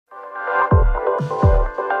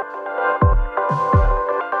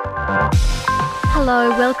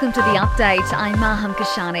Hello, welcome to the update. I'm Maham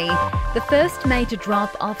Kashani. The first major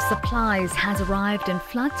drop of supplies has arrived in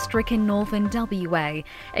flood-stricken northern WA.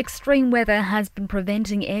 Extreme weather has been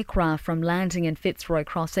preventing aircraft from landing in Fitzroy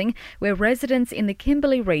Crossing, where residents in the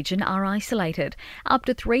Kimberley region are isolated. Up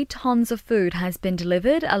to 3 tonnes of food has been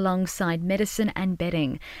delivered alongside medicine and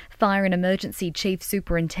bedding. Fire and Emergency Chief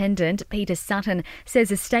Superintendent Peter Sutton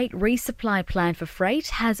says a state resupply plan for freight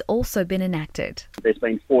has also been enacted. There's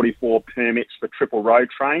been 44 permits for triple road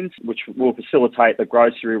trains, which will facilitate the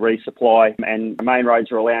grocery resupply, and main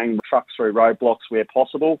roads are allowing trucks through roadblocks where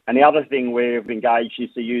possible. And the other thing we've engaged is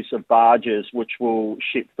the use of barges, which will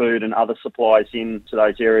ship food and other supplies into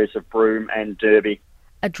those areas of Broome and Derby.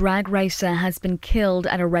 A drag racer has been killed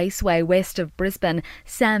at a raceway west of Brisbane.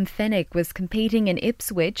 Sam Fennick was competing in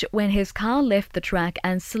Ipswich when his car left the track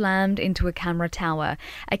and slammed into a camera tower.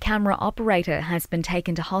 A camera operator has been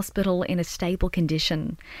taken to hospital in a stable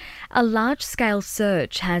condition. A large-scale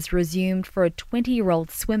search has resumed for a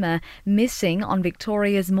 20-year-old swimmer missing on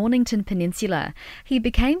Victoria's Mornington Peninsula. He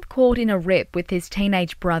became caught in a rip with his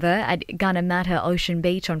teenage brother at Gunnamatta Ocean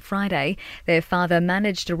Beach on Friday. Their father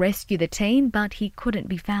managed to rescue the teen, but he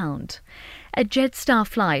couldn't be found. A Jetstar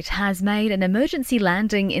flight has made an emergency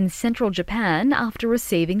landing in central Japan after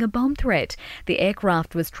receiving a bomb threat. The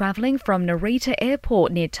aircraft was travelling from Narita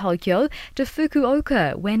Airport near Tokyo to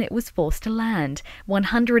Fukuoka when it was forced to land.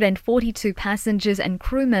 142 passengers and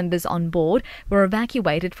crew members on board were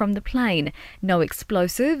evacuated from the plane. No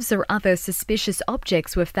explosives or other suspicious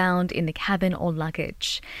objects were found in the cabin or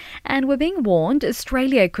luggage. And we're being warned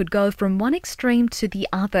Australia could go from one extreme to the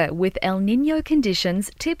other, with El Niño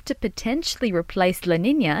conditions tipped to potentially replace La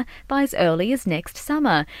Niña by as early as next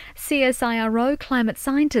summer. CSIRO climate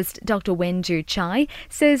scientist Dr. Wenju Chai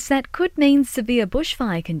says that could mean severe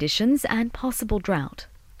bushfire conditions and possible drought.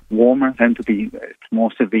 Warmer tend to be more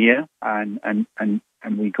severe and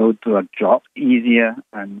we go to a drought easier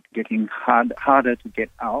and getting harder to get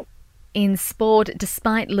out. In sport,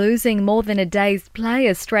 despite losing more than a day's play,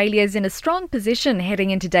 Australia's in a strong position heading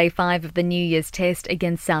into Day 5 of the New Year's Test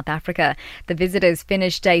against South Africa. The visitors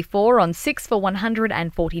finished Day 4 on 6 for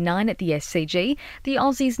 149 at the SCG. The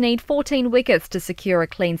Aussies need 14 wickets to secure a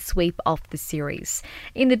clean sweep of the series.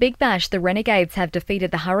 In the Big Bash, the Renegades have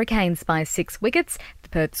defeated the Hurricanes by 6 wickets. The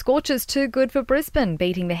Perth Scorchers too good for Brisbane,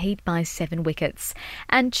 beating the Heat by 7 wickets.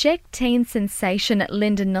 And Czech teen sensation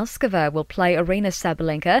Linda Noskova will play Aryna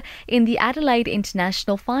Sabalenka in the Adelaide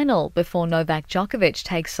International Final before Novak Djokovic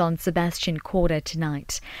takes on Sebastian Korda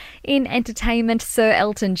tonight. In entertainment, Sir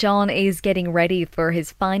Elton John is getting ready for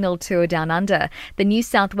his final tour down under. The New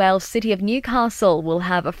South Wales city of Newcastle will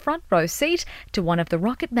have a front row seat to one of the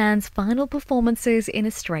Rocket Man's final performances in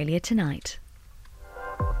Australia tonight.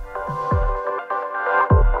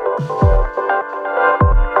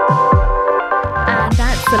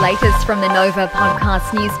 That's the latest from the Nova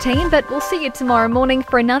Podcast News team, but we'll see you tomorrow morning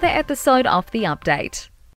for another episode of The Update.